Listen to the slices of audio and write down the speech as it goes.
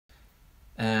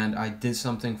and I did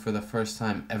something for the first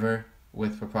time ever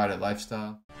with Proprietor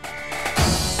Lifestyle.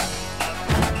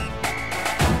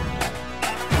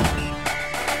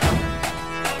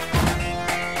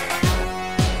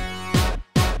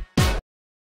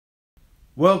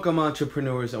 Welcome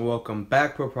entrepreneurs and welcome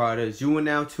back proprietors. You are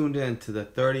now tuned in to the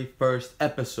 31st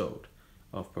episode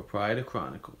of Proprietor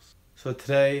Chronicles. So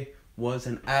today was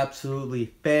an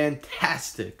absolutely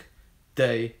fantastic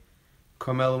day.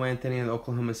 Carmelo Anthony and the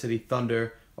Oklahoma City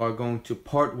Thunder are going to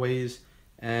part ways,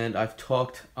 and I've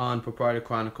talked on Proprietor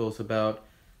Chronicles about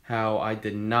how I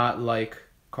did not like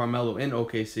Carmelo in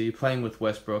OKC playing with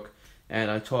Westbrook, and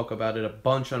I talk about it a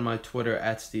bunch on my Twitter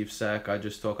at Steve Sack. I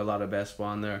just talk a lot of basketball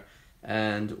on there.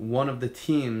 And one of the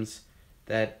teams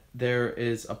that there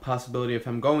is a possibility of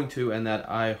him going to, and that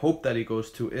I hope that he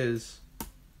goes to, is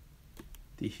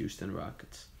the Houston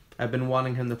Rockets. I've been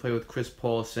wanting him to play with Chris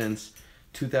Paul since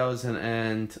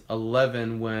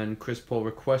 2011 when Chris Paul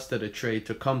requested a trade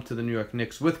to come to the New York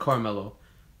Knicks with Carmelo.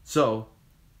 So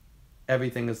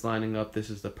everything is lining up. This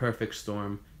is the perfect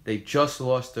storm. They just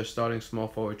lost their starting small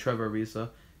forward Trevor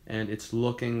Ariza, and it's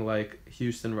looking like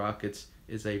Houston Rockets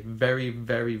is a very,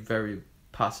 very, very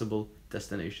possible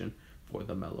destination for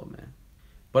the Mellow Man.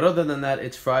 But other than that,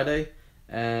 it's Friday,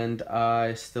 and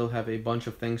I still have a bunch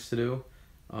of things to do.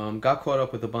 Got caught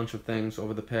up with a bunch of things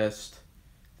over the past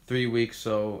 3 weeks,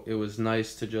 so it was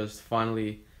nice to just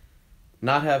finally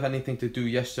not have anything to do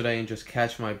yesterday and just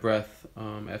catch my breath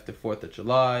after 4th of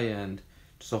July and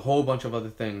just a whole bunch of other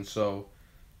things. So,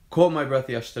 caught my breath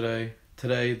yesterday.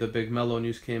 Today, the big Mellow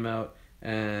news came out,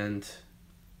 and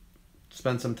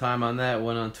spent some time on that,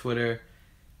 went on Twitter,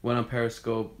 went on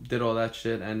Periscope, did all that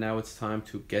shit, and now it's time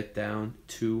to get down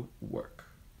to work.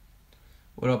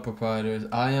 What up, proprietors?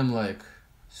 I am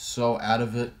so out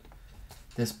of it.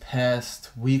 This past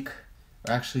week,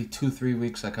 or actually 2-3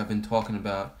 weeks like I've been talking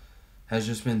about, has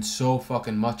just been so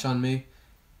fucking much on me.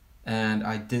 And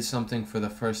I did something for the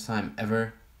first time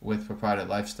ever with Proprietor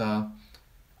Lifestyle.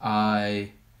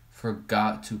 I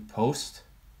forgot to post,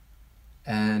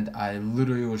 and I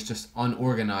literally was just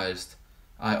unorganized.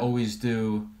 I always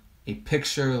do a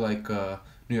picture, like a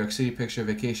New York City picture,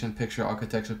 vacation picture,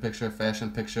 architecture picture,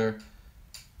 fashion picture,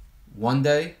 one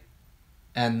day,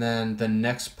 and then the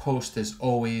next post is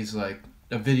always like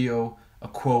a video, a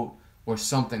quote, or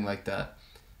something like that.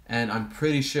 And I'm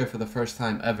pretty sure for the first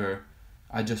time ever,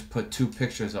 I just put 2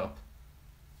 pictures up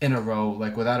in a row,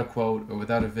 like without a quote or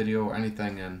without a video or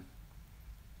anything, and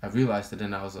I realized it,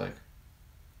 and I was like,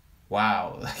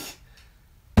 wow,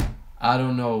 I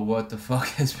don't know what the fuck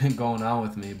has been going on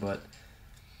with me, but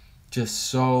just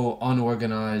so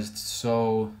unorganized,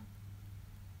 so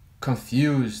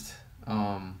confused.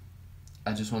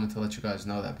 I just wanted to let you guys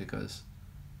know that because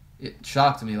it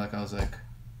shocked me. I was like,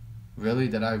 really?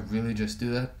 Did I really just do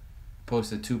that?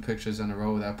 Posted 2 pictures in a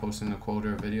row without posting a quote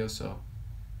or a video, so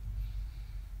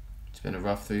it's been a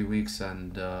rough 3 weeks,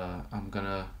 and I'm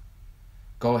gonna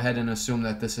go ahead and assume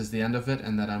that this is the end of it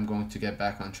and that I'm going to get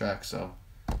back on track. So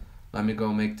let me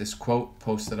go make this quote,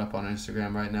 post it up on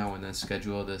Instagram right now, and then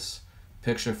schedule this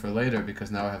picture for later,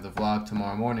 because now I have the vlog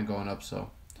tomorrow morning going up,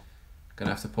 so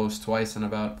gonna have to post twice in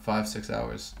about 5-6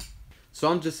 hours.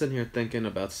 So I'm just sitting here thinking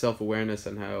about self-awareness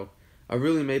and how I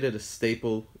really made it a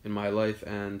staple in my life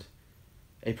and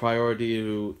a priority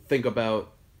to think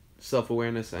about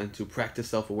self-awareness and to practice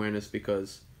self-awareness,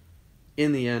 because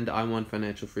in the end, I want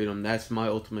financial freedom. That's my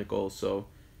ultimate goal. So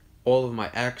all of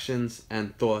my actions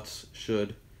and thoughts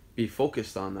should be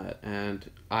focused on that.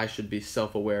 And I should be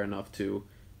self-aware enough to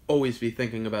always be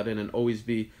thinking about it and always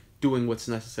be doing what's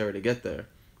necessary to get there.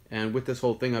 And with this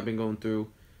whole thing I've been going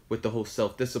through with the whole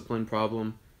self-discipline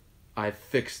problem, I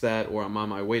fixed that, or I'm on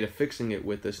my way to fixing it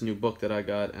with this new book that I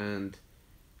got. And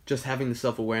just having the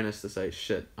self-awareness to say,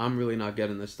 shit, I'm really not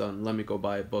getting this done. Let me go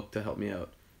buy a book to help me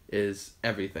out, is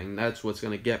everything. That's what's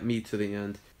going to get me to the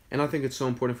end. And I think it's so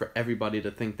important for everybody to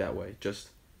think that way. Just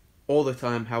all the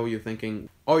time, how are you thinking?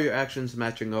 Are your actions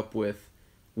matching up with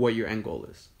what your end goal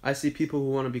is? I see people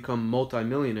who want to become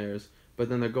multi-millionaires, but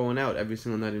then they're going out every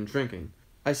single night and drinking.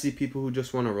 I see people who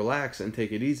just want to relax and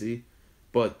take it easy,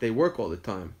 but they work all the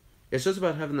time. It's just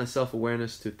about having the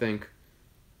self-awareness to think,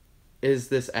 is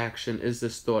this action, is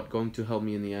this thought going to help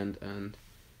me in the end? And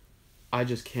I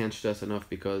just can't stress enough,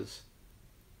 because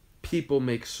people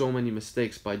make so many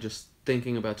mistakes by just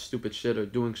thinking about stupid shit or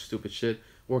doing stupid shit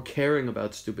or caring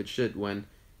about stupid shit when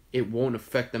it won't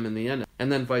affect them in the end.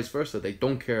 And then vice versa, they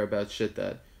don't care about shit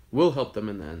that will help them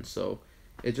in the end. So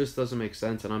it just doesn't make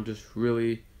sense, and I'm just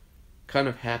really kind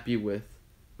of happy with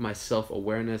my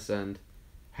self-awareness and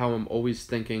how I'm always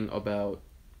thinking about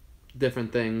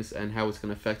different things and how it's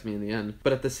going to affect me in the end.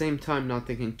 But at the same time, not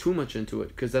thinking too much into it,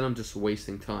 because then I'm just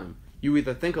wasting time. You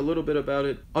either think a little bit about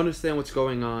it, understand what's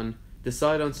going on,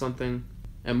 decide on something,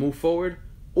 and move forward,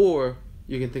 or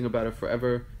you can think about it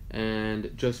forever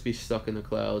and just be stuck in the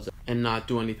clouds and not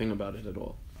do anything about it at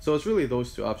all. So it's really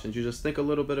those two options. You just think a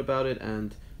little bit about it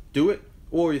and do it,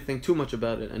 or you think too much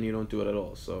about it and you don't do it at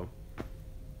all. So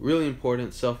really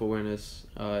important, self-awareness.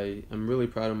 I am really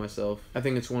proud of myself. I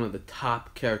think it's one of the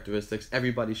top characteristics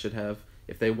everybody should have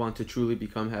if they want to truly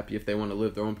become happy, if they want to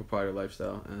live their own proprietor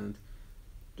lifestyle, and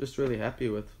just really happy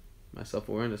with my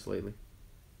self-awareness lately.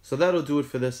 So that'll do it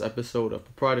for this episode of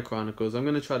Proprietor Chronicles. I'm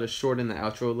going to try to shorten the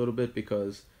outro a little bit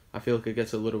because I feel like it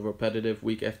gets a little repetitive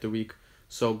week after week.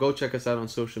 So go check us out on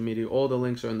social media. All the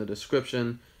links are in the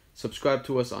description. Subscribe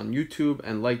to us on YouTube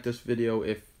and like this video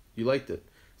if you liked it.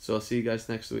 So I'll see you guys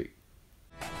next week.